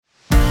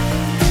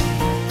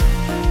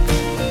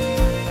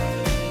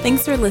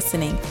Thanks for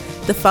listening.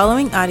 The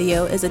following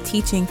audio is a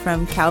teaching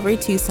from Calvary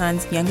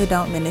Tucson's Young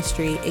Adult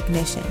Ministry,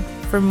 Ignition.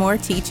 For more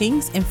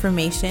teachings,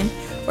 information,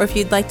 or if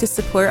you'd like to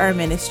support our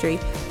ministry,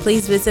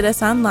 please visit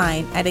us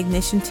online at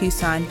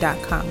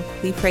ignitiontucson.com.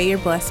 We pray you're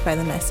blessed by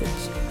the message.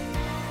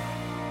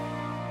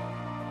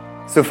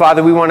 So,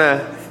 Father, we want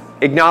to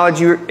acknowledge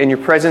you in your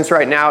presence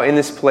right now in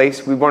this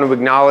place. We want to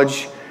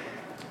acknowledge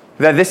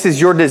that this is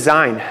your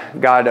design,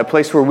 God, a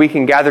place where we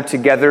can gather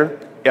together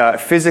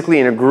physically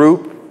in a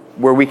group,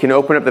 where we can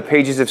open up the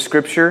pages of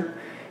Scripture.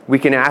 We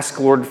can ask,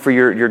 Lord, for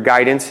your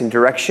guidance and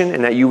direction,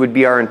 and that you'd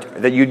be our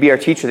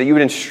teacher, that you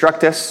would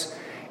instruct us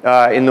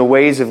in the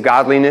ways of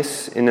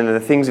godliness and in the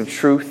things of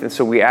truth. And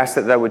so we ask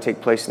that would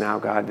take place now,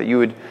 God, that you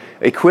would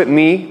equip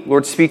me,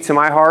 Lord, speak to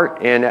my heart,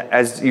 and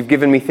as you've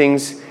given me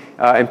things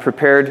and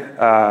prepared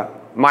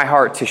my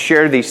heart to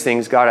share these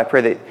things, God, I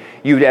pray that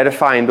you would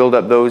edify and build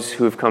up those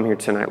who have come here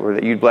tonight, Lord,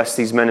 that you'd bless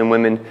these men and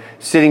women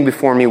sitting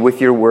before me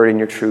with your word and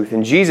your truth.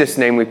 In Jesus'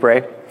 name we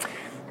pray.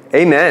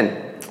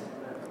 Amen.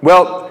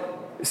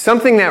 Well,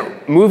 something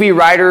that movie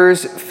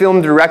writers,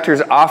 film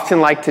directors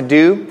often like to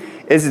do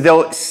is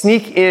they'll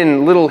sneak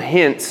in little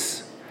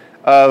hints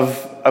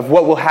of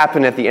what will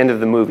happen at the end of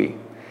the movie.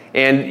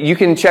 And you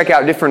can check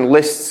out different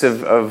lists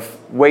of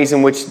ways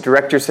in which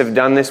directors have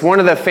done this.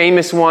 One of the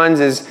famous ones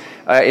is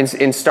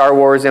in Star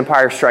Wars,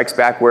 Empire Strikes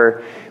Back,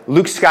 where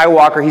Luke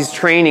Skywalker, he's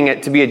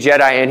training to be a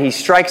Jedi, and he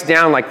strikes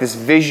down like this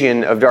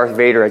vision of Darth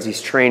Vader as he's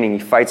training. He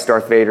fights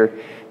Darth Vader.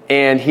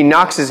 And he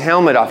knocks his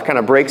helmet off, kind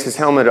of breaks his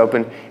helmet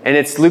open, and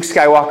it's Luke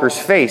Skywalker's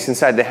face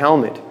inside the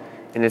helmet.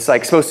 And it's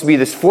like supposed to be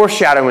this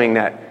foreshadowing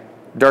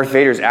that Darth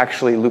Vader is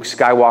actually Luke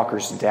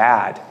Skywalker's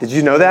dad. Did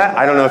you know that?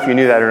 I don't know if you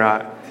knew that or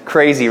not.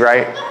 Crazy,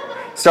 right?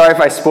 Sorry if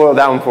I spoiled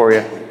that one for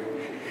you.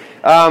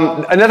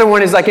 Another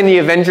one is like in the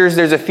Avengers,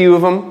 there's a few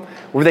of them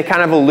where they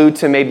kind of allude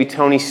to maybe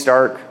Tony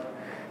Stark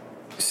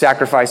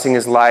sacrificing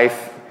his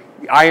life.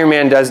 Iron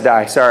Man does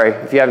die. Sorry,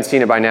 if you haven't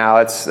seen it by now,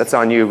 that's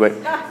on you. But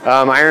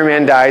Iron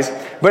Man dies.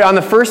 But on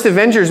the first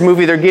Avengers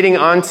movie, they're getting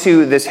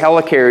onto this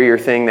helicarrier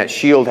thing that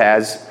S.H.I.E.L.D.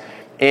 has.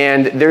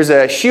 And there's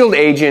a S.H.I.E.L.D.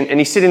 agent, and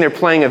he's sitting there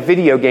playing a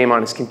video game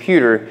on his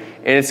computer.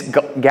 And it's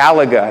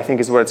Galaga, I think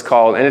is what it's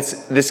called. And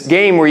it's this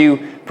game where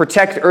you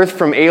protect Earth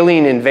from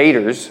alien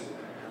invaders,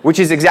 which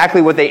is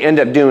exactly what they end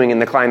up doing in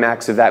the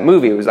climax of that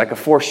movie. It was like a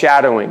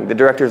foreshadowing. The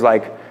director's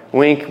like,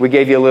 wink, we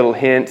gave you a little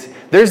hint.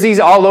 There's these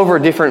all over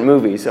different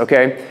movies,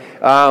 okay?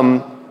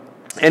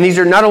 And these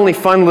are not only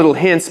fun little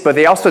hints, but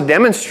they also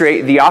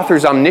demonstrate the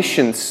author's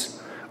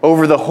omniscience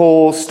over the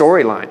whole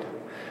storyline.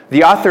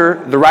 The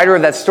author, the writer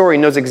of that story,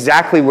 knows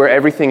exactly where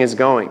everything is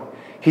going.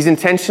 He's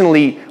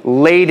intentionally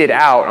laid it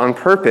out on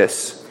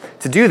purpose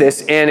to do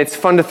this, and it's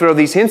fun to throw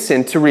these hints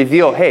in to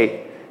reveal,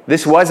 hey,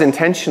 this was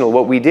intentional,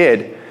 what we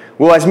did.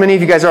 Well, as many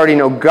of you guys already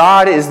know,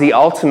 God is the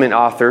ultimate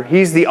author.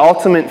 He's the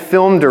ultimate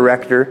film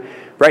director,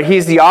 right?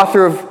 He's the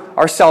author of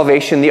our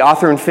salvation, the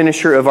author and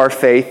finisher of our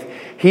faith.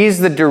 He's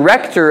the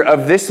director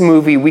of this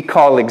movie we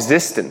call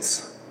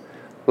existence.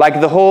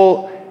 Like the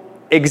whole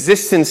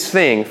existence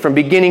thing, from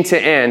beginning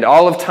to end,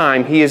 all of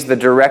time, he is the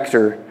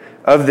director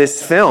of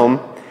this film.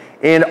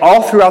 And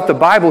all throughout the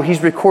Bible,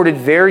 he's recorded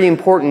very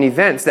important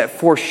events that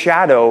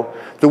foreshadow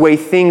the way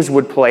things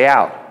would play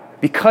out.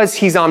 Because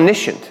he's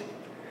omniscient.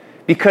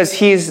 Because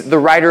he's the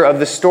writer of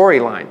the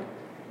storyline.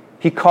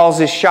 He calls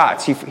his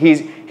shots.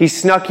 He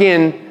snuck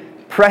in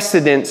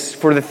precedents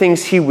for the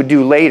things he would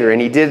do later,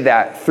 and he did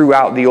that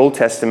throughout the Old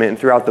Testament and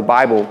throughout the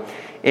Bible.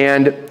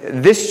 And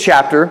this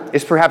chapter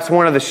is perhaps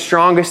one of the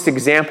strongest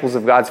examples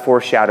of God's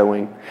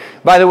foreshadowing.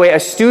 By the way, a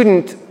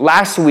student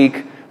last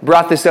week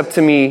brought this up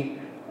to me,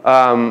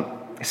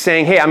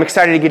 saying, hey, I'm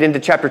excited to get into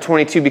chapter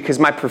 22 because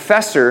my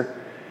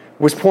professor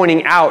was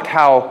pointing out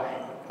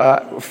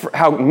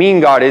how mean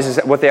God is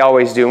what they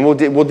always do. And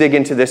we'll dig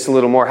into this a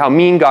little more, how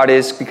mean God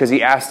is because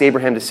he asked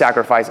Abraham to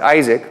sacrifice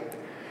Isaac.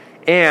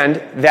 And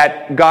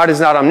that God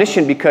is not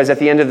omniscient because at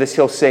the end of this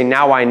he'll say,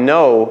 now I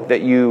know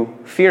that you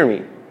fear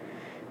me.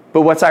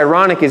 But what's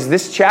ironic is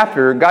this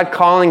chapter, God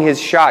calling his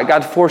shot,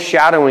 God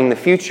foreshadowing the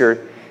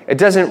future, it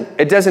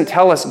doesn't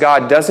tell us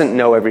God doesn't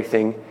know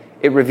everything.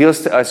 It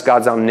reveals to us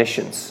God's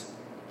omniscience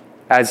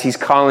as he's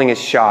calling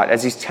his shot,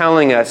 as he's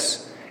telling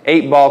us,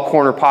 8-ball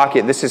corner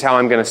pocket, this is how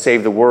I'm going to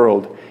save the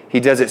world. He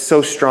does it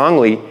so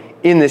strongly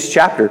in this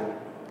chapter.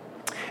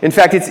 In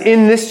fact, it's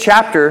in this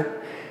chapter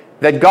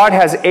that God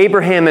has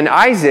Abraham and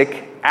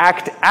Isaac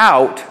act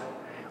out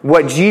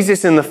what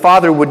Jesus and the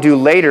Father would do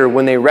later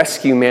when they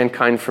rescue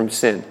mankind from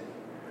sin.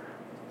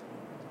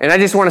 And I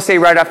just want to say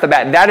right off the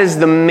bat, that is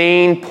the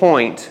main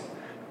point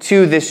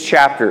to this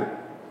chapter.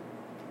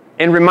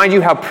 And remind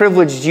you how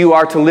privileged you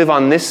are to live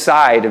on this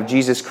side of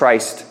Jesus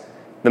Christ,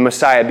 the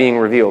Messiah, being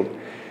revealed.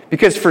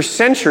 Because for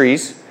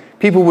centuries,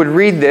 people would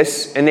read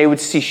this and they would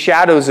see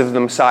shadows of the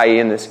Messiah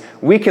in this.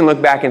 We can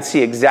look back and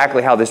see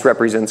exactly how this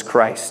represents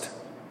Christ.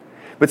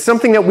 But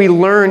something that we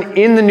learn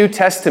in the New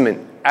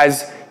Testament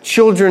as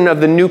children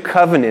of the New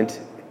Covenant,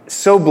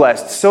 so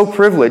blessed, so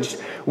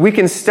privileged, we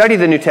can study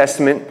the New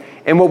Testament,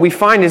 and what we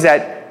find is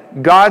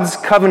that God's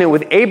covenant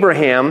with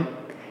Abraham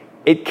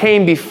It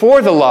came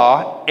before the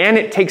law, and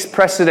it takes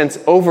precedence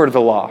over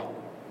the law.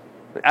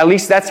 At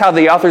least that's how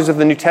the authors of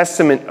the New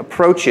Testament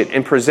approach it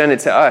and present it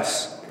to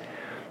us.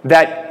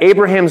 That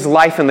Abraham's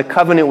life and the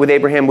covenant with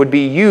Abraham would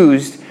be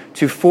used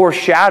to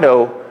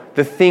foreshadow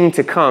the thing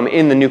to come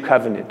in the new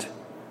covenant.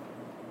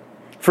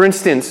 For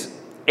instance,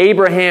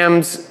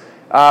 Abraham's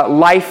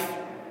life,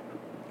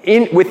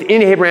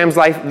 within Abraham's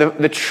life,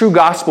 the true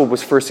gospel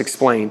was first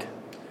explained.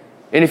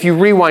 And if you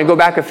rewind, go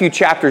back a few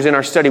chapters in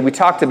our study, we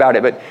talked about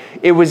it, but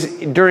it was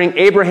during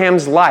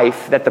Abraham's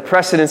life that the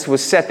precedence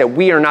was set that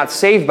we are not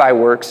saved by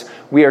works,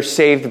 we are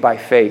saved by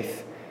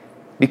faith.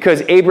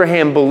 Because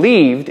Abraham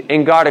believed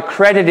and God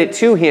accredited it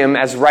to him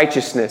as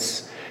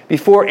righteousness.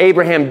 Before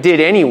Abraham did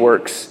any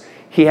works,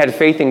 he had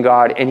faith in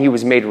God and he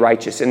was made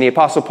righteous. And the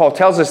Apostle Paul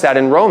tells us that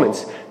in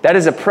Romans. That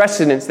is a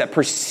precedence that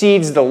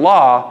precedes the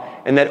law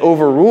and that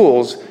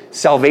overrules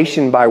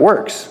salvation by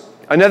works.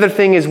 Another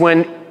thing is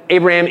when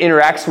Abraham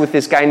interacts with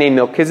this guy named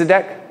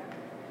Melchizedek.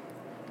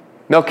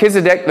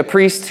 Melchizedek, the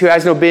priest who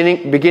has no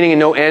beginning and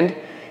no end,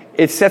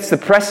 it sets the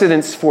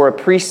precedence for a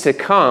priest to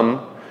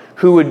come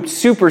who would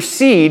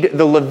supersede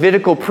the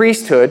Levitical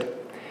priesthood,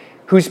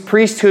 whose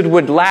priesthood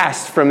would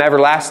last from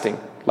everlasting,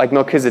 like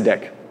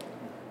Melchizedek.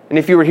 And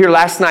if you were here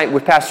last night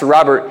with Pastor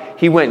Robert,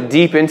 he went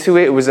deep into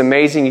it. It was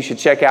amazing. You should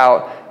check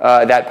out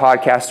that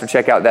podcast or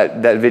check out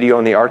that video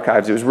in the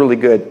archives. It was really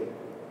good.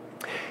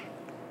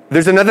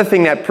 There's another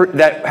thing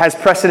that has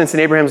precedence in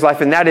Abraham's life,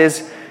 and that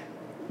is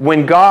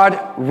when God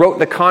wrote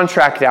the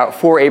contract out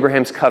for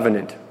Abraham's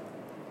covenant.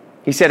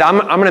 He said, I'm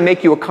going to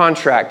make you a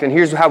contract, and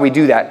here's how we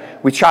do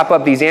that. We chop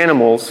up these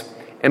animals,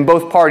 and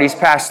both parties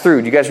pass through.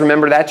 Do you guys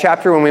remember that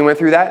chapter when we went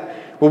through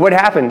that? Well, what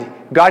happened?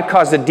 God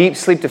caused a deep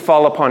sleep to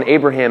fall upon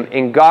Abraham,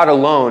 and God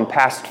alone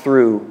passed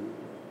through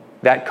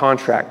that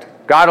contract.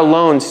 God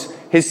alone,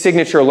 his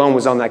signature alone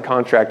was on that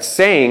contract,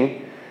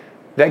 saying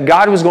that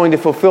God was going to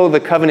fulfill the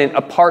covenant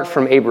apart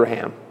from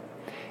Abraham.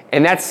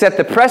 And that set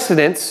the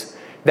precedence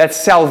that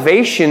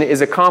salvation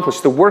is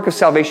accomplished. The work of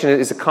salvation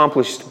is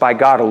accomplished by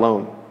God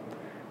alone.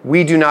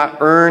 We do not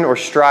earn or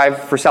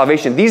strive for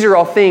salvation. These are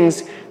all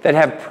things that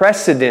have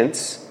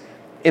precedence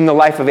in the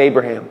life of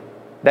Abraham,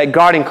 that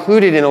God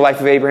included in the life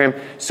of Abraham,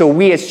 so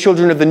we as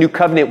children of the new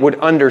covenant would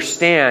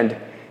understand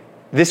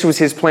this was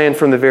his plan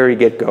from the very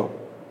get-go.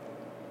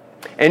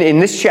 And in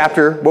this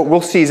chapter, what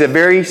we'll see is a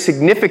very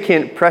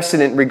significant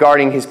precedent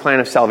regarding his plan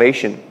of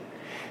salvation.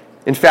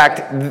 In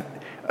fact,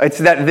 it's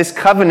that this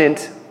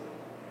covenant,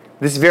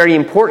 this very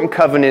important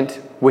covenant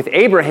with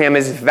Abraham,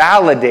 is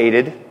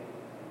validated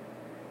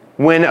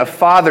when a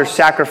father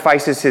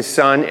sacrifices his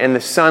son and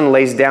the son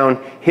lays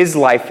down his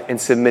life and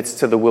submits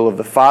to the will of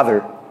the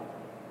Father.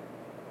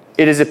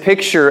 It is a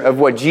picture of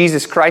what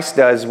Jesus Christ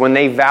does when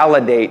they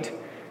validate,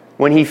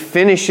 when he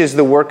finishes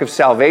the work of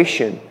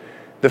salvation.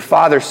 The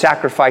Father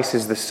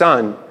sacrifices the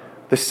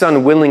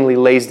Son willingly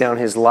lays down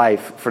his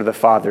life for the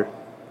Father.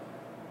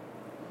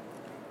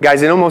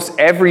 Guys, in almost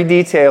every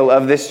detail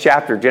of this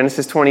chapter,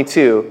 Genesis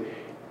 22,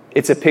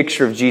 it's a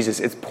picture of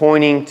Jesus. It's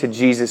pointing to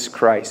Jesus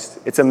Christ.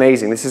 It's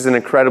amazing. This is an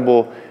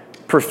incredible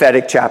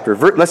prophetic chapter.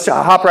 Let's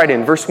hop right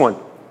in. Verse 1.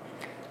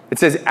 It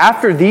says,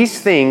 after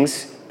these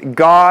things,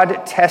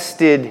 God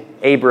tested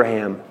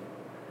Abraham.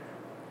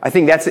 I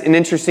think that's an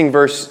interesting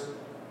verse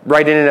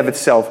right in and of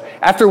itself.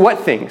 After what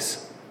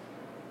things?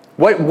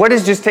 What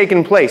has just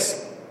taken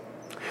place?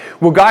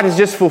 Well, God has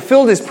just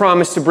fulfilled his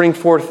promise to bring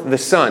forth the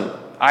son,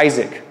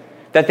 Isaac,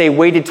 that they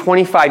waited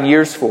 25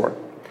 years for.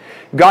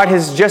 God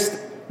has just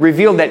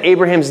revealed that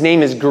Abraham's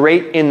name is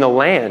great in the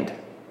land.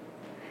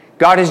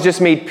 God has just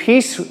made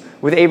peace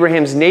with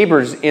Abraham's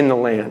neighbors in the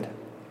land.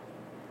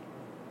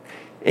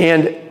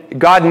 And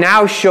God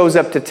now shows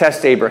up to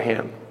test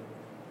Abraham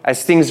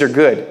as things are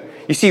good.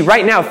 You see,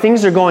 right now,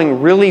 things are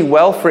going really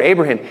well for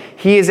Abraham.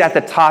 He is at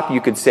the top,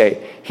 you could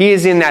say. He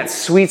is in that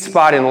sweet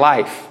spot in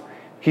life.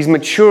 He's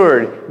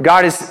matured.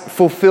 God has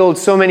fulfilled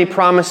so many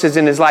promises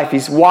in his life.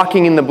 He's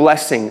walking in the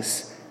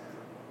blessings.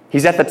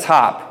 He's at the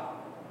top.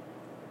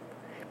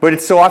 But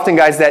it's so often,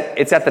 guys, that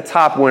it's at the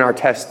top when our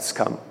tests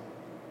come. Do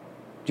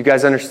you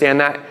guys understand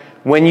that?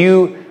 When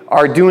you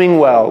are doing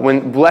well,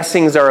 when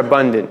blessings are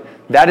abundant,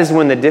 that is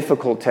when the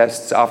difficult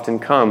tests often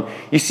come.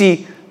 You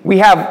see, we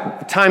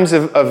have times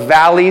of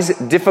valleys,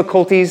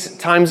 difficulties,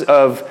 times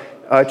of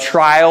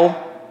trial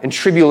and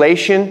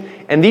tribulation.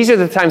 And these are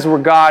the times where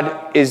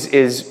God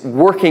is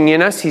working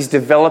in us. He's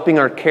developing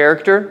our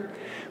character.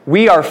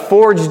 We are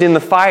forged in the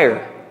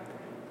fire,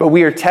 but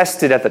we are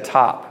tested at the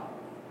top.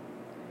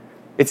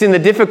 It's in the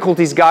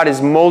difficulties God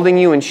is molding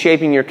you and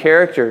shaping your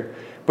character.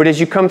 But as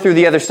you come through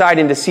the other side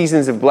into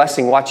seasons of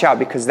blessing, watch out,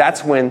 because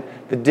that's when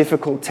the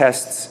difficult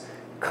tests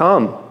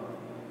come.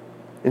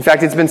 In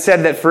fact, it's been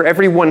said that for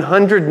every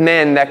 100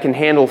 men that can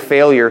handle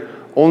failure,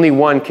 only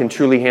one can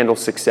truly handle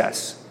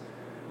success.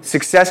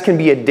 Success can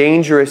be a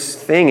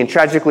dangerous thing, and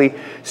tragically,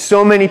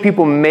 so many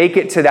people make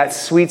it to that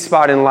sweet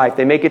spot in life.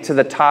 They make it to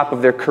the top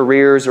of their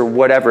careers or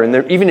whatever, and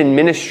they're even in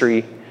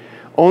ministry,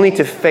 only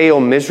to fail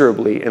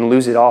miserably and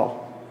lose it all.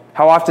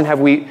 How often have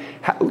we,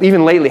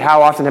 even lately,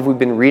 how often have we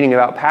been reading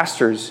about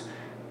pastors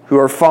who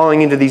are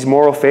falling into these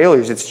moral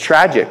failures. It's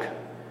tragic.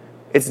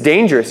 It's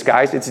dangerous,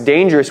 guys. It's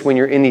dangerous when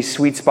you're in these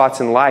sweet spots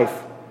in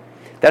life.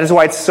 That is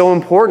why it's so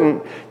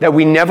important that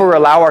we never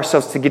allow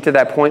ourselves to get to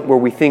that point where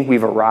we think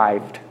we've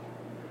arrived.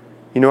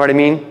 You know what I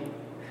mean?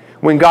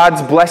 When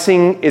God's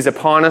blessing is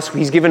upon us,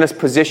 He's given us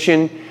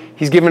position,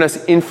 He's given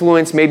us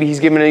influence, maybe He's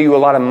given you a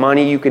lot of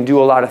money, you can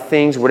do a lot of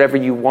things, whatever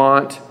you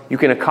want, you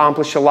can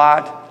accomplish a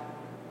lot.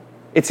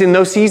 It's in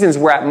those seasons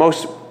we're at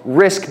most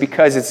risk,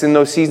 because it's in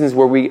those seasons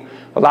where we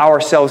allow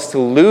ourselves to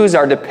lose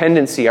our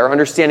dependency, our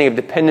understanding of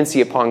dependency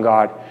upon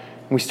God,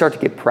 and we start to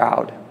get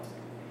proud,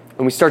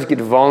 and we start to get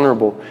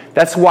vulnerable.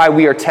 That's why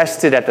we are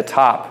tested at the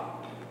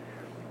top.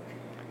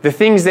 The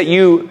things that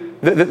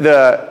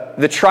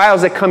the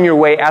trials that come your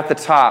way at the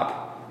top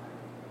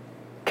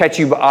catch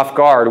you off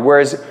guard,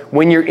 whereas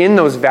when you're in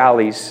those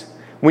valleys,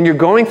 when you're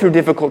going through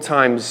difficult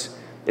times,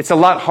 it's a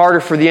lot harder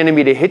for the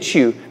enemy to hit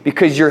you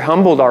because you're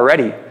humbled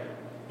already.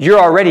 You're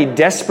already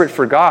desperate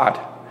for God.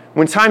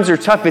 When times are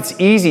tough, it's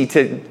easy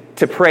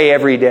to pray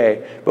every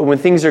day. But when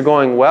things are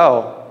going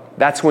well,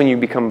 that's when you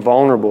become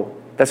vulnerable.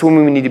 That's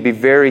when we need to be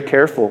very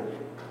careful.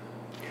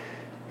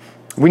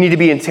 We need to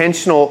be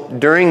intentional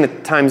during the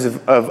times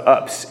of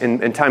ups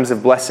and times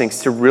of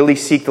blessings to really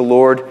seek the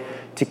Lord,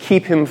 to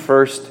keep Him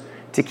first,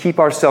 to keep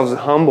ourselves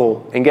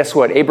humble. And guess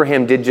what?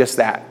 Abraham did just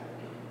that.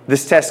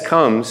 This test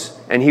comes,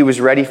 and he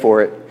was ready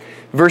for it.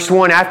 Verse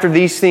 1, after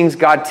these things,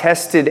 God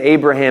tested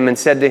Abraham and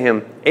said to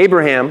him,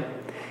 Abraham,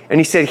 and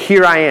he said,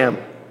 here I am.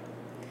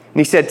 And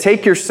he said,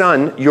 take your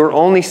son, your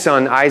only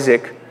son,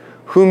 Isaac,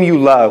 whom you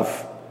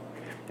love,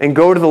 and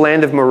go to the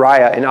land of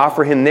Moriah and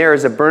offer him there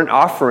as a burnt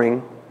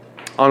offering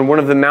on one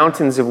of the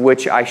mountains of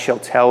which I shall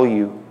tell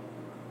you.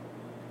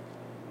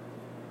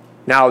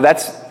 Now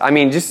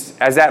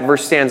just as that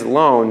verse stands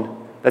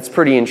alone, that's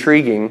pretty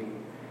intriguing.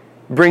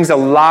 Brings a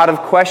lot of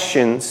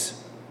questions.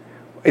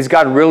 Is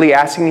God really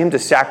asking him to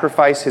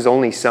sacrifice his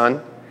only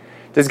son?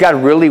 Does God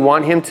really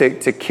want him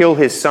to kill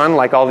his son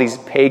like all these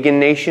pagan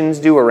nations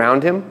do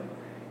around him?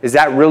 Is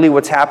that really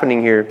what's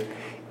happening here?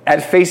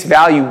 At face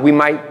value, we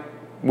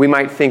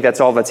might think that's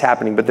all that's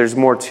happening, but there's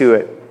more to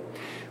it.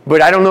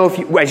 But I don't know if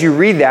as you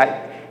read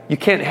that, you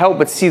can't help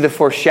but see the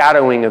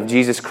foreshadowing of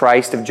Jesus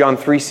Christ, of John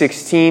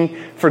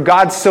 3:16. For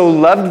God so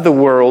loved the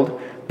world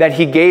that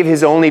He gave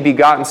His only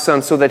begotten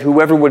Son, so that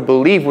whoever would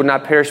believe would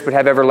not perish but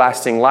have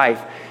everlasting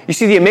life. You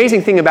see, the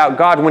amazing thing about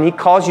God, when He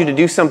calls you to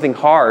do something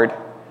hard,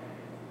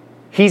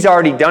 He's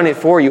already done it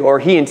for you, or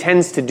He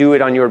intends to do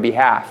it on your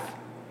behalf.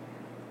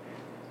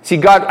 See,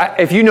 God,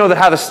 if you know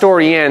how the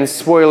story ends,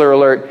 spoiler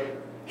alert,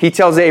 He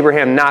tells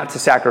Abraham not to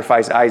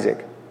sacrifice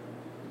Isaac.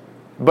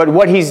 But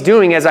what He's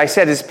doing, as I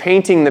said, is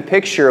painting the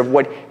picture of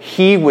what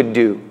He would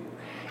do.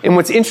 And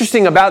what's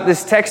interesting about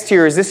this text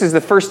here is this is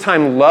the first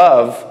time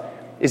love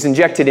is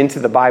injected into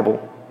the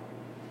Bible,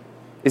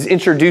 is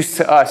introduced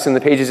to us in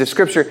the pages of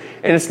Scripture.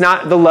 And it's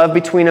not the love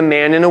between a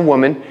man and a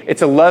woman.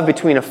 It's a love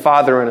between a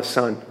father and a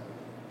son,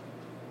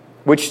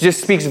 which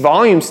just speaks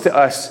volumes to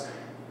us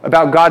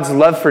about God's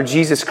love for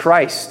Jesus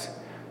Christ,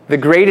 the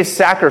greatest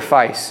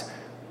sacrifice,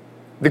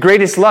 the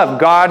greatest love,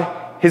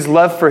 God, His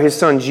love for His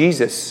Son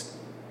Jesus,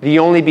 the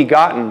only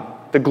begotten,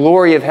 the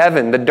glory of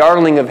heaven, the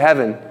darling of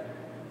heaven,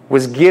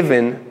 was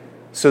given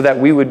so that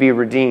we would be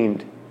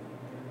redeemed.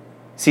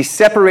 See,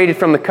 separated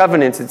from the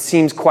covenants, it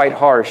seems quite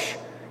harsh,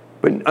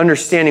 but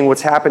understanding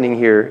what's happening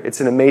here, it's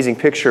an amazing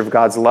picture of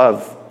God's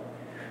love.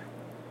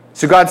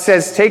 So God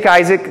says, take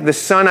Isaac, the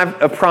son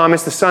I've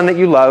promised, the son that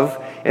you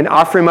love, and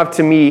offer him up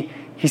to me.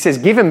 He says,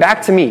 give him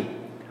back to me.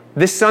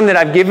 This son that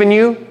I've given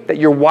you, that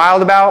you're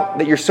wild about,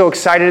 that you're so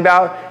excited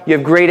about, you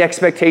have great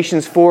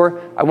expectations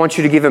for, I want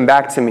you to give him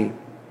back to me.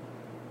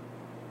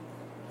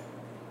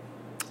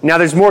 Now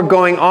there's more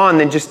going on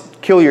than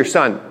just kill your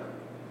son.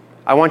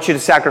 I want you to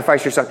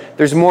sacrifice your son.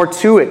 There's more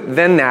to it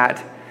than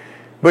that.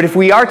 But if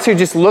we are to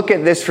just look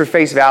at this for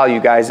face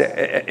value, guys,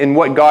 and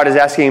what God is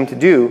asking him to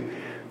do,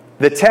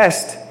 the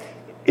test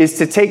is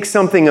to take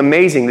something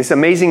amazing, this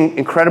amazing,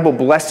 incredible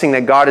blessing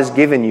that God has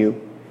given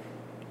you,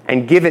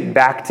 and give it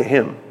back to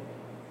Him.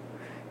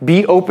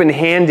 Be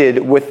open-handed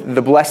with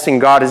the blessing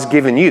God has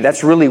given you.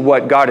 That's really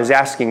what God is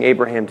asking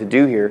Abraham to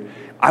do here.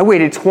 I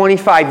waited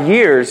 25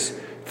 years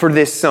for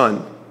this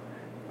son.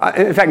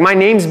 In fact, my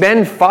name's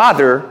been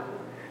Father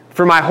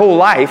for my whole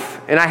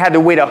life, and I had to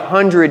wait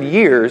 100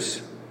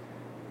 years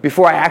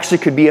before I actually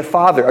could be a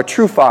father, a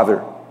true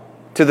father,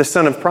 to the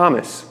son of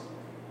promise.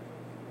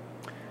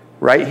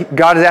 Right?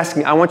 God is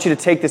asking, I want you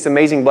to take this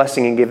amazing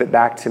blessing and give it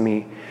back to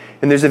me.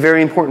 And there's a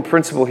very important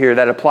principle here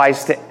that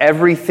applies to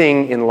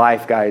everything in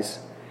life, guys.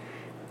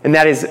 And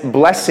that is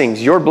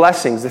blessings, your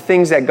blessings, the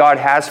things that God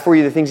has for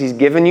you, the things He's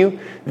given you,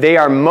 they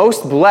are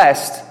most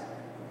blessed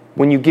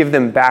when you give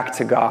them back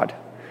to God.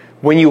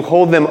 When you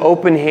hold them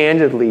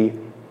open-handedly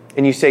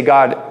and you say,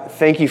 God,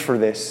 thank you for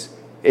this.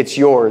 It's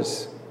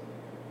yours.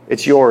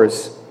 It's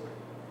yours.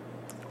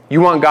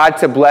 You want God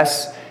to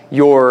bless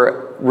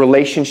your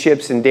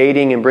relationships and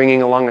dating and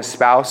bringing along a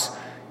spouse,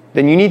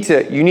 then you need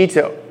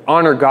to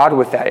honor God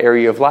with that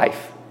area of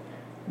life.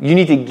 You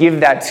need to give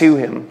that to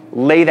him.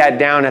 Lay that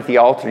down at the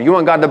altar. You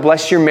want God to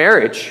bless your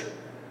marriage.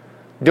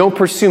 Don't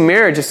pursue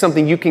marriage as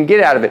something you can get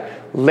out of it.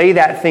 Lay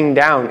that thing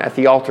down at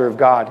the altar of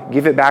God.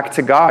 Give it back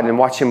to God and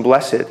watch him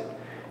bless it.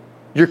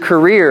 Your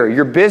career,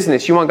 your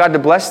business, you want God to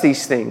bless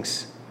these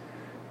things.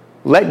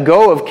 Let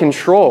go of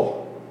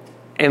control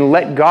and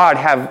let God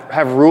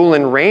have rule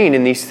and reign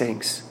in these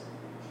things.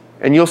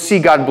 And you'll see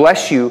God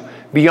bless you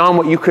beyond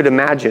what you could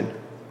imagine.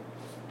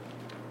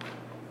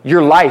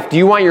 Your life, do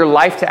you want your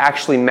life to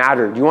actually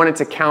matter? Do you want it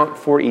to count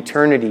for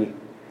eternity?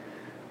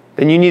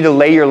 Then you need to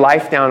lay your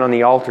life down on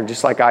the altar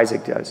just like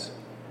Isaac does.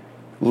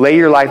 Lay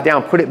your life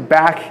down. Put it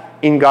back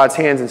in God's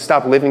hands and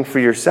stop living for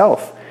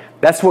yourself.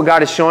 That's what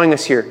God is showing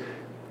us here.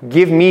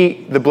 Give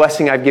me the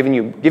blessing I've given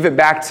you. Give it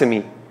back to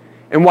me.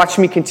 And watch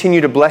me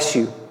continue to bless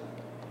you.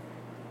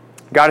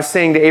 God is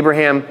saying to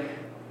Abraham,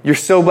 you're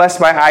so blessed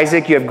by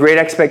Isaac. You have great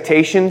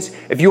expectations.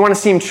 If you want to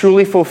see him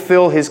truly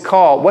fulfill his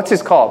call, what's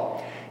his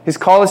call? His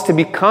call is to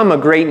become a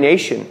great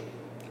nation.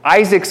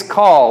 Isaac's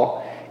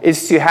call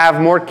is to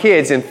have more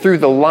kids, and through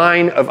the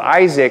line of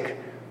Isaac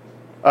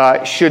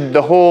should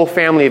the whole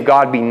family of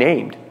God be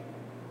named.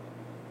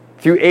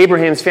 Through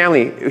Abraham's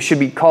family, it should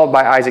be called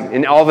by Isaac,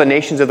 and all the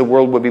nations of the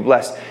world would be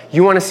blessed.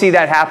 You want to see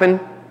that happen,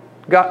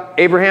 God,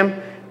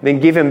 Abraham? Then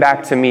give him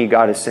back to me,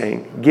 God is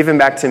saying. Give him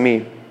back to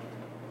me.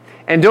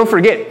 And don't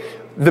forget,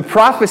 the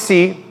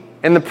prophecy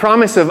and the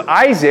promise of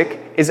Isaac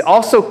is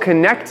also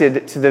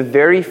connected to the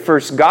very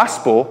first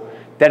gospel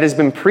that has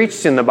been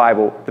preached in the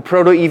Bible, the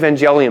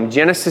Proto-Evangelium,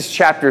 Genesis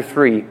chapter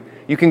 3.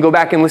 You can go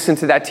back and listen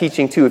to that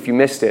teaching too if you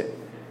missed it.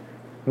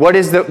 What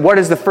is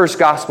the first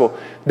gospel?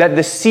 That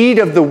the seed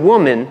of the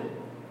woman,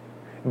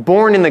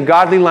 born in the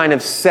godly line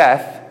of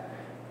Seth,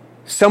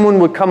 someone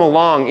would come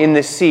along in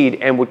this seed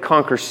and would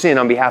conquer sin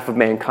on behalf of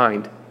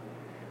mankind.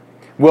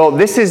 Well,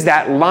 this is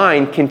that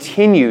line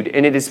continued,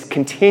 and it is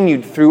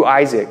continued through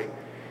Isaac.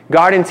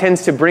 God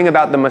intends to bring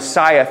about the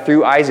Messiah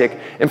through Isaac.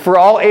 And for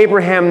all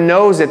Abraham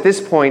knows at this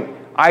point,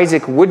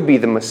 Isaac would be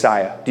the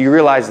Messiah. Do you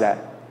realize that?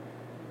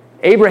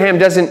 Abraham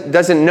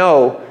doesn't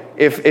know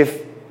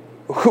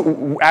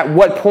at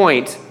what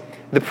point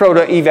the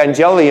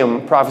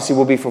Proto-Evangelium prophecy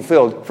will be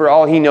fulfilled. For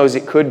all he knows,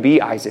 it could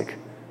be Isaac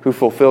who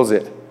fulfills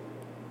it.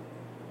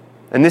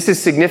 And this is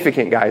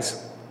significant,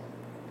 guys.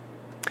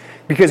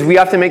 Because we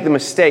often make the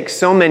mistake,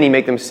 so many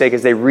make the mistake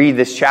as they read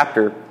this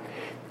chapter,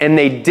 and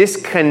they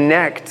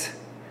disconnect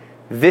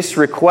this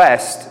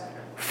request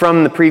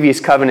from the previous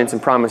covenants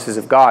and promises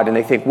of God. And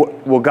they think,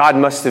 well, God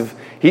must have,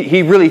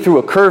 he really threw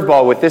a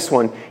curveball with this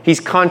one. He's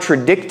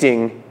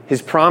contradicting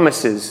his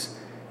promises.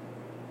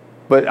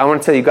 But I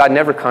want to tell you, God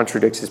never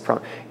contradicts his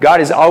promise.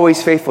 God is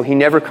always faithful. He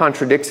never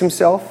contradicts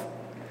himself,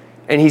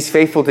 and he's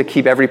faithful to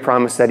keep every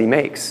promise that he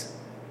makes.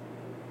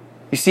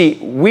 You see,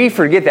 we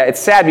forget that. It's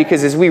sad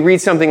because as we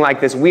read something like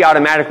this, we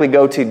automatically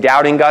go to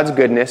doubting God's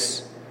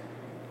goodness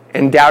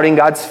and doubting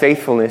God's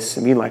faithfulness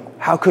and being like,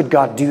 how could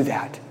God do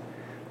that?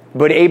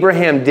 But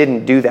Abraham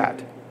didn't do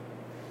that.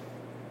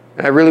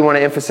 And I really want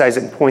to emphasize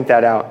it and point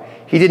that out.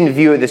 He didn't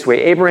view it this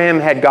way. Abraham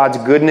had God's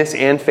goodness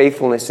and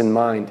faithfulness in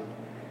mind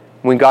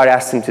when God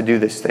asked him to do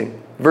this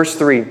thing. Verse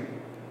 3.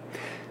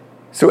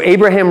 So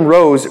Abraham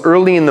rose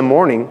early in the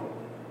morning,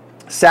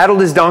 saddled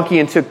his donkey,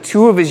 and took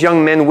 2 of his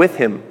young men with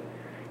him,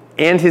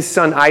 and his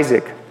son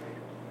Isaac.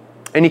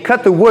 And he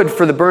cut the wood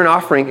for the burnt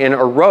offering and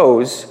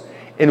arose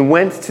and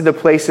went to the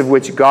place of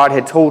which God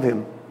had told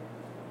him.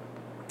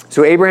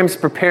 So Abraham's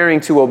preparing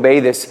to obey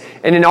this.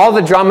 And in all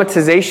the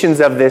dramatizations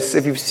of this,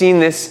 if you've seen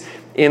this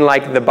in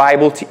like the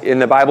Bible, in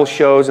the Bible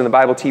shows and the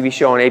Bible TV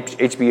show on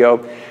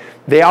HBO,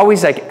 they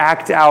always like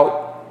act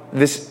out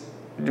this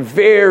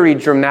very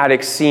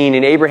dramatic scene,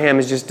 and Abraham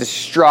is just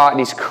distraught and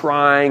he's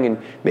crying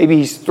and maybe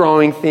he's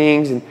throwing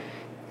things,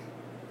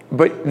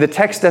 but the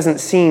text doesn't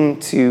seem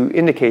to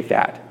indicate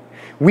that.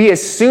 We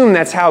assume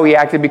that's how he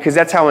acted because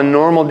that's how a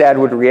normal dad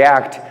would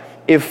react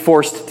if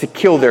forced to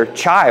kill their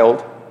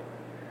child.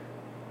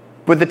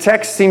 But the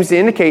text seems to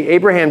indicate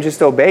Abraham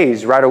just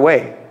obeys right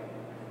away.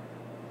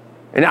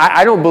 And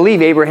I don't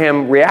believe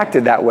Abraham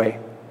reacted that way.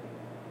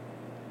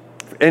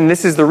 And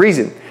this is the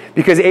reason.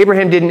 Because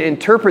Abraham didn't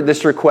interpret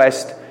this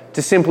request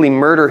to simply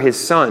murder his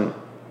son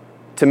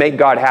to make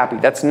God happy.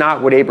 That's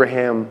not what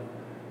Abraham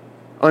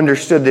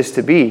understood this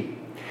to be.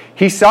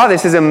 He saw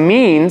this as a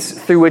means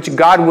through which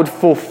God would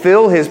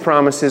fulfill his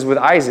promises with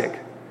Isaac.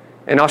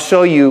 And I'll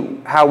show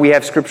you how we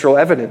have scriptural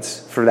evidence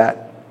for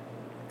that.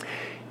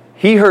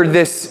 He heard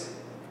this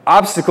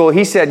obstacle.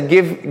 He said,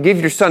 give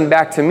your son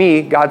back to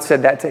me. God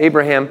said that to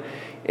Abraham.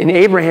 And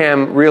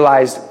Abraham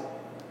realized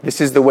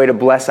this is the way to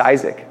bless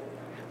Isaac.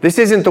 This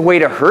isn't the way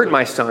to hurt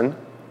my son.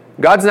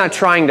 God's not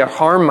trying to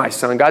harm my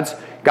son.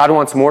 God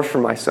wants more for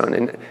my son.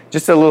 And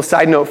just a little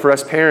side note for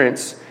us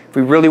parents, if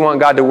we really want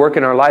God to work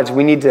in our lives,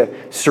 we need to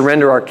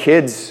surrender our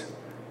kids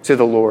to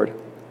the Lord.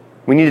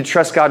 We need to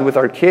trust God with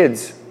our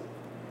kids.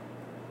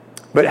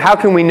 But how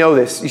can we know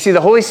this? You see,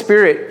 the Holy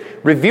Spirit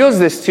reveals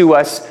this to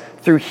us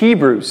through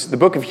Hebrews, the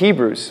book of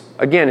Hebrews.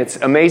 Again, it's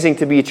amazing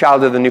to be a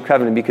child of the new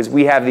covenant because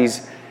we have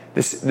these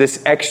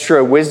this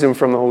extra wisdom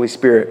from the Holy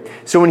Spirit.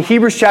 So in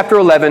Hebrews chapter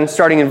 11,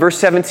 starting in verse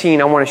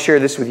 17, I want to share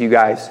this with you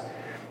guys.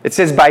 It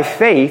says, by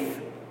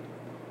faith,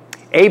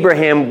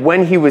 Abraham,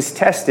 when he was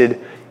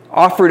tested,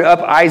 offered up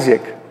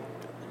Isaac.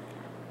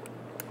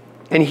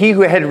 And he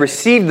who had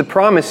received the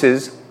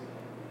promises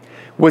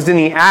was in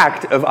the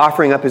act of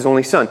offering up his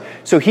only son.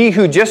 So he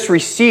who just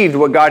received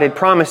what God had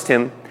promised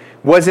him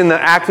was in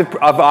the act of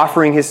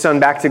offering his son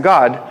back to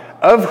God,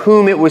 of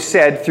whom it was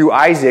said, through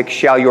Isaac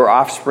shall your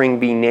offspring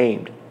be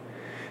named.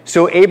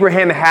 So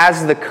Abraham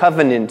has the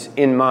covenant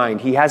in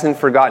mind. He hasn't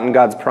forgotten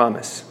God's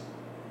promise.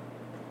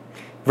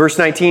 Verse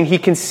 19, he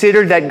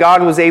considered that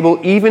God was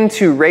able even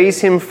to raise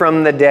him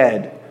from the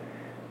dead,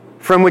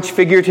 from which,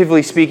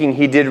 figuratively speaking,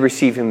 he did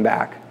receive him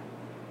back.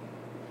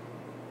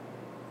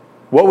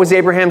 What was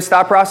Abraham's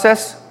thought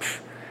process?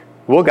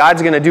 Well,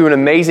 God's going to do an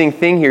amazing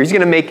thing here. He's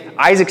going to make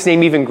Isaac's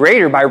name even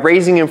greater by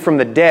raising him from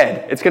the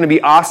dead. It's going to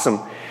be awesome.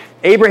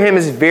 Abraham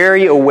is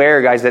very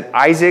aware, guys, that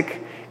Isaac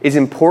is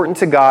important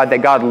to God,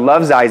 that God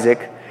loves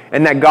Isaac,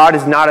 and that God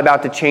is not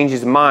about to change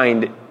his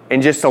mind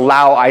and just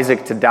allow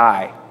Isaac to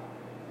die.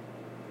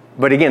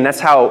 But again, that's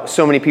how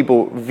so many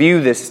people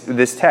view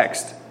this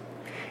text.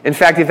 In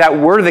fact, if that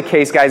were the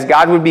case, guys,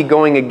 God would be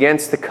going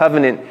against the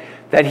covenant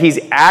that he's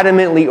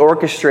adamantly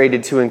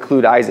orchestrated to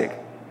include Isaac.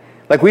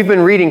 Like we've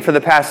been reading for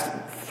the past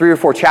 3 or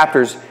 4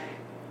 chapters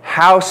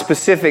how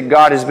specific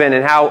God has been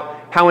and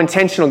how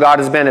intentional God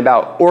has been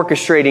about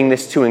orchestrating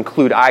this to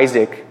include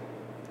Isaac.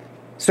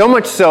 So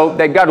much so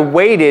that God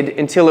waited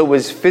until it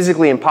was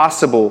physically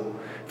impossible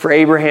for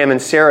Abraham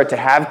and Sarah to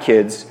have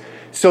kids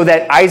so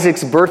that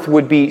Isaac's birth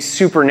would be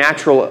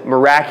supernatural,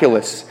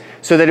 miraculous,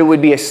 so that it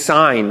would be a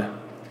sign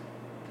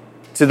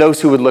to those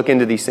who would look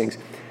into these things.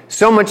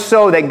 So much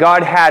so that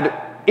God had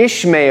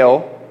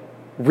Ishmael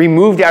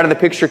removed out of the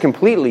picture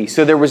completely,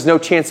 so there was no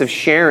chance of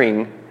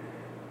sharing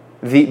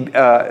being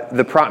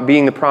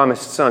the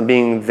promised son,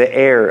 being the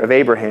heir of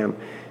Abraham.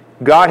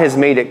 God has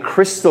made it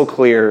crystal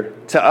clear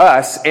to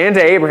us and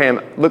to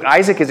Abraham, look,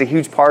 Isaac is a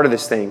huge part of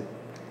this thing.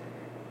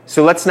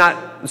 So let's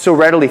not so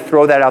readily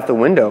throw that out the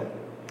window.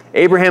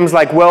 Abraham's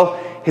like, well,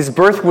 his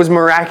birth was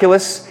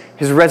miraculous.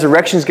 His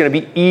resurrection is going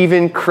to be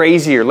even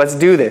crazier. Let's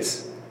do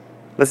this.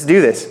 Let's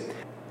do this.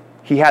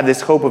 He had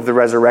this hope of the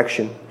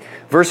resurrection.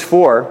 Verse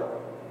 4,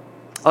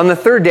 on the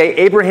 3rd day,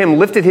 Abraham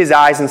lifted his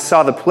eyes and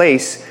saw the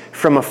place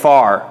from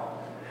afar.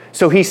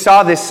 So he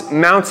saw this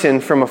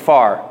mountain from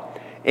afar.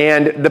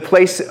 And the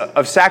place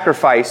of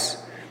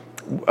sacrifice,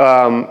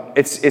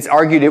 it's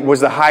argued it was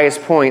the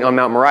highest point on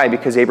Mount Moriah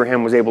because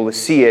Abraham was able to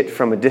see it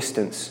from a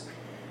distance.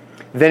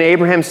 Then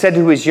Abraham said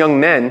to his young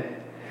men,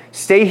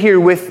 stay here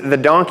with the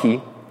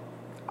donkey.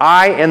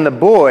 I and the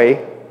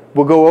boy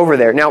will go over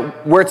there. Now,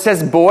 where it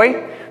says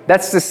boy,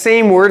 that's the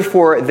same word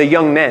for the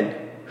young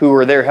men who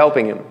were there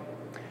helping him.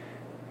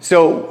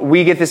 So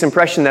we get this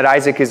impression that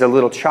Isaac is a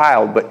little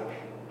child, but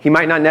he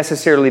might not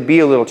necessarily be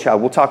a little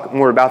child. We'll talk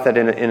more about that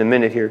in a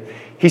minute here.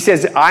 He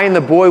says, I and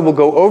the boy will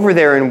go over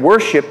there and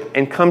worship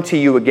and come to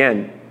you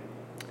again.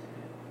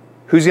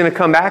 Who's going to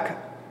come back?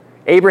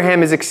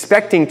 Abraham is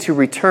expecting to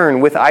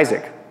return with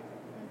Isaac.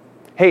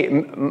 Hey,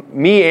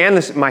 me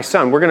and my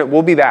son,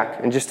 we'll be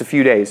back in just a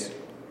few days.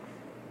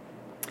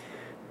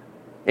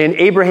 And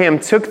Abraham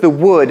took the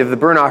wood of the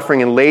burnt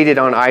offering and laid it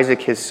on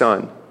Isaac his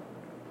son,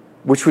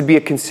 which would be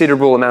a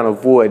considerable amount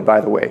of wood,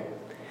 by the way.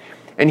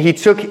 And he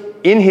took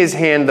in his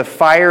hand the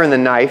fire and the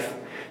knife.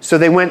 So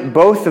they went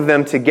both of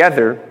them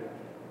together.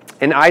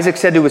 And Isaac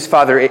said to his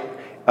father,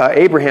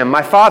 Abraham,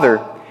 my father.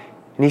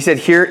 And he said,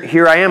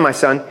 Here I am, my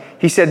son.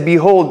 He said,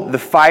 behold, the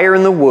fire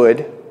and the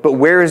wood, but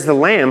where is the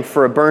lamb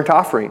for a burnt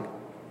offering?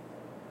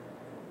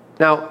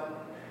 Now,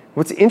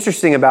 what's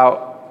interesting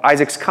about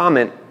Isaac's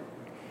comment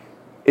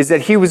is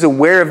that he was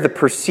aware of the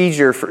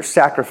procedure for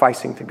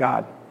sacrificing to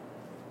God.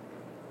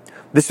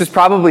 This was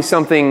probably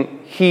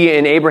something he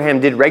and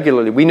Abraham did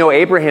regularly. We know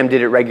Abraham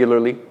did it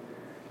regularly.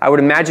 I would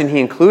imagine he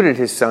included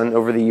his son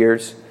over the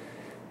years.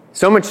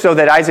 So much so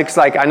that Isaac's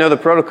like, I know the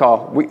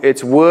protocol.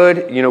 It's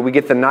wood, we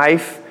get the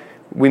knife,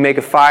 we make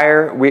a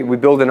fire, we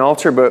build an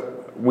altar,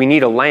 but we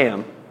need a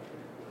lamb.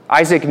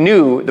 Isaac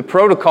knew the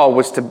protocol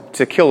was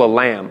to kill a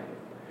lamb.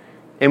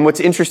 And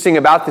what's interesting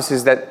about this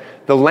is that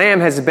the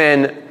lamb has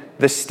been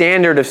the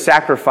standard of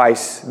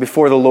sacrifice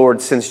before the Lord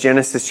since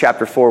Genesis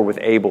chapter 4 with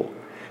Abel.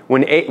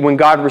 When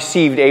God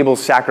received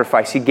Abel's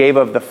sacrifice, he gave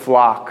of the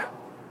flock.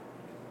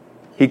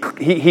 He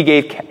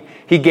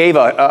gave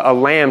a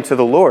lamb to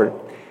the Lord.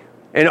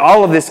 And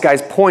all of this,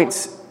 guys,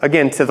 points,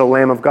 again, to the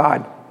Lamb of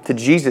God, to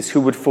Jesus,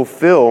 who would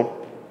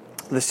fulfill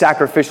the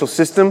sacrificial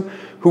system,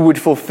 who would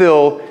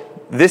fulfill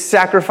this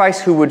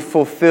sacrifice, who would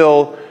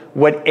fulfill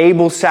what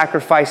Abel's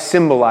sacrifice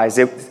symbolized.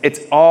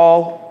 It's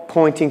all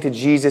pointing to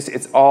Jesus.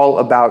 It's all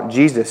about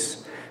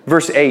Jesus.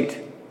 Verse 8.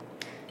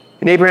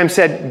 And Abraham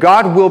said,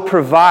 God will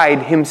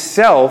provide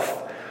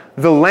himself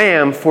the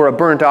lamb for a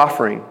burnt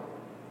offering,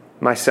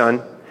 my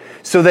son.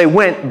 So they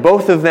went,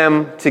 both of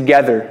them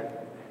together.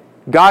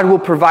 God will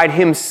provide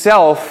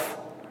himself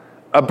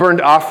a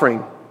burnt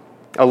offering,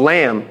 a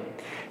lamb.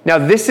 Now,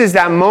 this is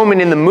that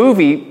moment in the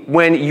movie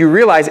when you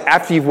realize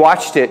after you've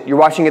watched it, you're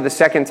watching it the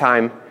second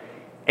time,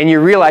 and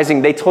you're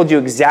realizing they told you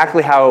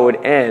exactly how it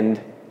would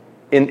end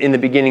in the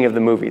beginning of the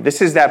movie.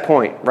 This is that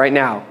point right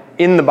now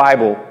in the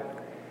Bible.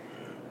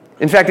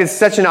 In fact, it's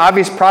such an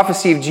obvious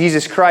prophecy of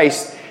Jesus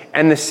Christ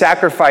and the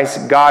sacrifice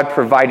God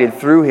provided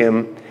through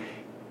him.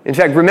 In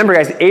fact, remember,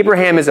 guys,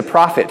 Abraham is a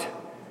prophet.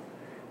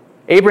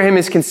 Abraham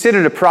is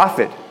considered a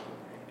prophet.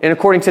 And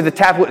according to the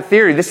tablet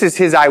theory, this is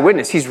his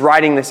eyewitness. He's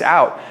writing this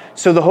out.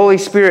 So the Holy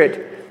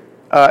Spirit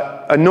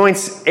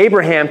anoints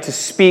Abraham to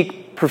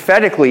speak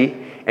prophetically,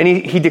 and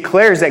he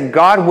declares that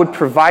God would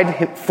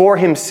provide for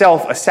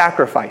himself a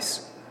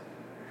sacrifice.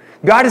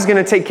 God is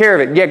going to take care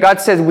of it. Yeah,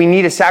 God says we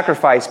need a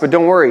sacrifice, but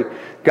don't worry.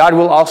 God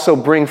will also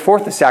bring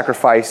forth a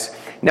sacrifice.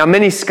 Now,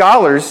 many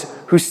scholars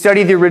who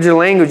study the original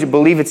language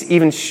believe it's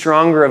even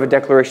stronger of a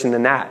declaration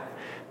than that.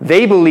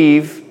 They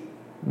believe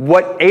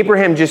what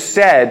Abraham just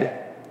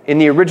said in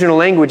the original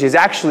language is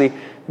actually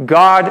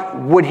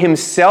God would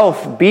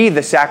himself be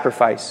the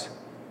sacrifice.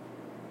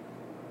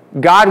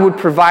 God would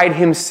provide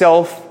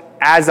himself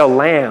as a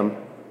lamb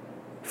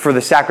for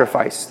the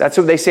sacrifice. That's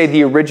what they say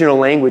the original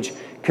language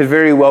could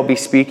very well be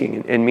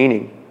speaking and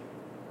meaning.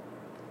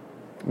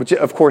 Which,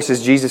 of course,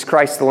 is Jesus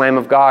Christ, the Lamb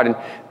of God. And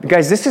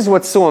guys, this is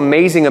what's so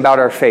amazing about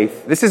our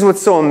faith. This is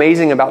what's so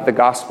amazing about the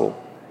gospel.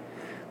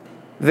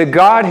 The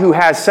God who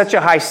has such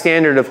a high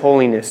standard of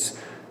holiness,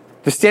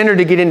 the standard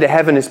to get into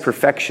heaven is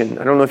perfection.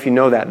 I don't know if you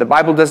know that. The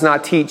Bible does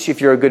not teach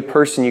if you're a good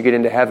person, you get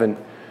into heaven.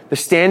 The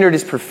standard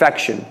is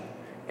perfection.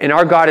 And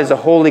our God is a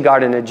holy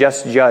God and a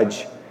just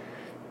judge.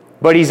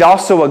 But he's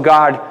also a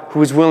God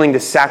who is willing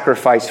to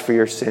sacrifice for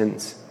your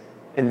sins.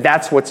 And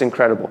that's what's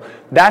incredible.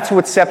 That's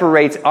what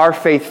separates our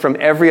faith from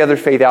every other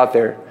faith out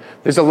there.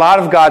 There's a lot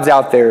of gods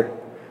out there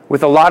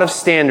with a lot of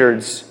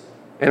standards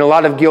and a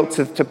lot of guilt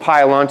to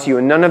pile onto you,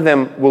 and none of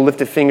them will lift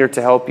a finger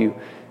to help you.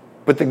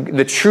 But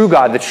the true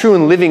God, the true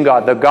and living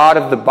God, the God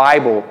of the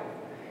Bible,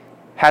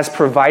 has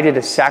provided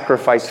a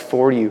sacrifice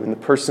for you in the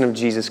person of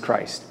Jesus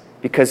Christ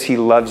because he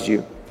loves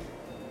you.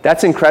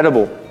 That's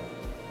incredible.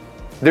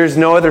 There's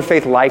no other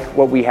faith like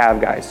what we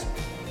have, guys.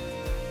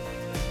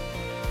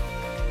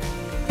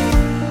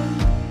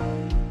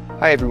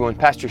 Hi everyone,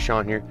 Pastor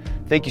Sean here.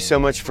 Thank you so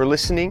much for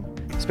listening.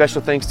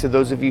 Special thanks to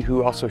those of you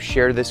who also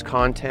share this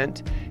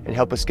content and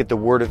help us get the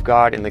Word of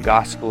God and the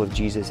gospel of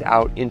Jesus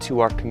out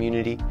into our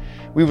community.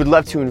 We would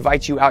love to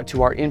invite you out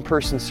to our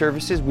in-person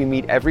services. We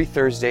meet every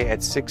Thursday at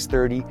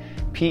 6:30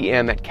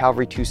 p.m. at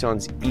Calvary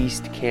Tucson's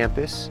East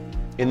Campus.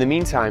 In the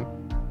meantime,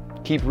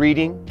 keep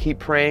reading, keep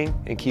praying,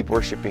 and keep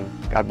worshiping.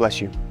 God bless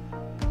you.